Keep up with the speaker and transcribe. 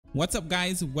What's up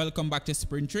guys, welcome back to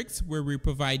Sprint Tricks, where we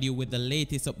provide you with the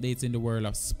latest updates in the world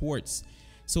of sports.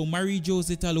 So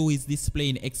Josee Ta Lou is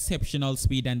displaying exceptional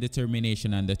speed and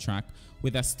determination on the track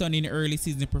with a stunning early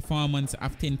season performance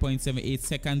of 10.78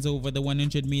 seconds over the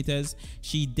 100 meters.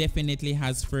 She definitely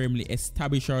has firmly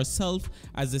established herself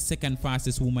as the second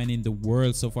fastest woman in the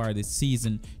world so far this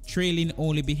season, trailing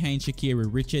only behind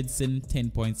Sha'Carri Richardson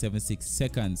 10.76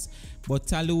 seconds. But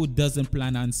Ta Lou doesn't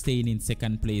plan on staying in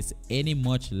second place any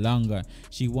much longer.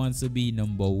 She wants to be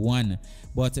number one.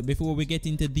 But before we get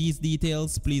into these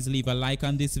details, please leave a like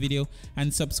on this video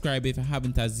and subscribe if you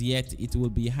haven't as yet. It will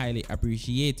be highly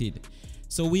appreciated.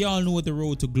 So we all know the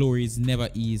road to glory is never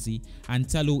easy, and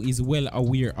Ta Lou is well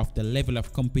aware of the level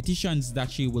of competitions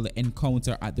that she will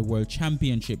encounter at the World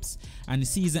Championships, and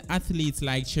seasoned athletes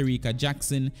like Shericka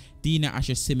Jackson, Dina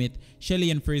Asher-Smith,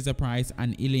 Shellyann Fraser Pryce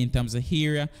and Elaine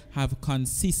Thompson-Herah have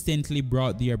consistently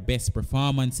brought their best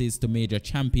performances to major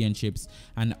championships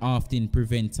and often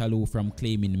prevent Ta Lou from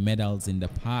claiming medals in the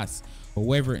past.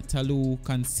 However, Ta Lou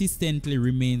consistently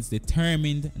remains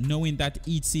determined, knowing that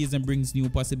each season brings new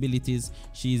possibilities.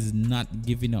 She is not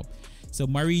giving up. So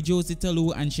Josee Ta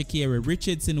Lou and Sha'Carri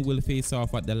Richardson will face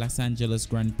off at the Los Angeles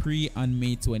Grand Prix on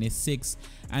May 26th,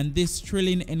 and this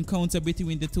thrilling encounter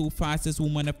between the two fastest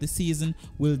women of the season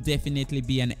will definitely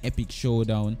be an epic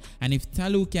showdown. And if Ta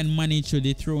Lou can manage to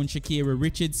dethrone Sha'Carri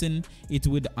Richardson, it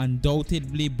would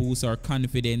undoubtedly boost her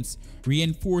confidence,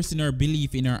 reinforcing her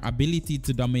belief in her ability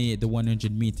to dominate the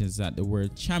 100 meters at the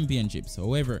World Championships.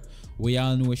 However, we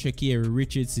all know Sha'Carri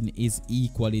Richardson is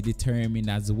equally determined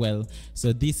as well,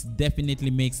 so this definitely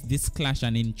makes this clash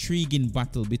an intriguing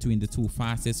battle between the two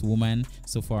fastest women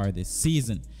so far this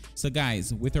season. So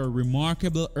guys, with her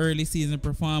remarkable early season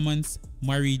performance,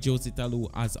 Josee Ta Lou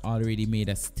has already made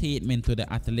a statement to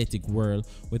the athletic world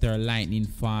with her lightning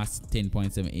fast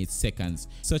 10.78 seconds.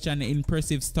 Such an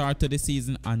impressive start to the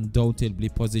season undoubtedly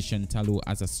positioned Ta Lou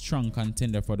as a strong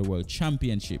contender for the World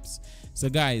Championships. So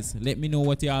guys, let me know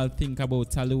what y'all think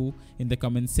about Ta Lou in the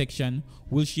comment section.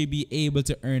 Will she be able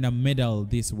to earn a medal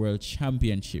this World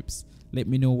Championships? Let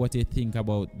me know what you think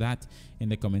about that in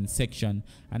the comment section.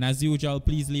 And as usual,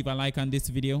 please leave a like on this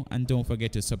video and don't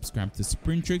forget to subscribe to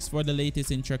Sprint Tricks for the latest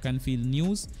in track and field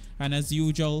news. And as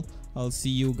usual, I'll see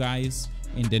you guys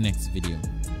in the next video.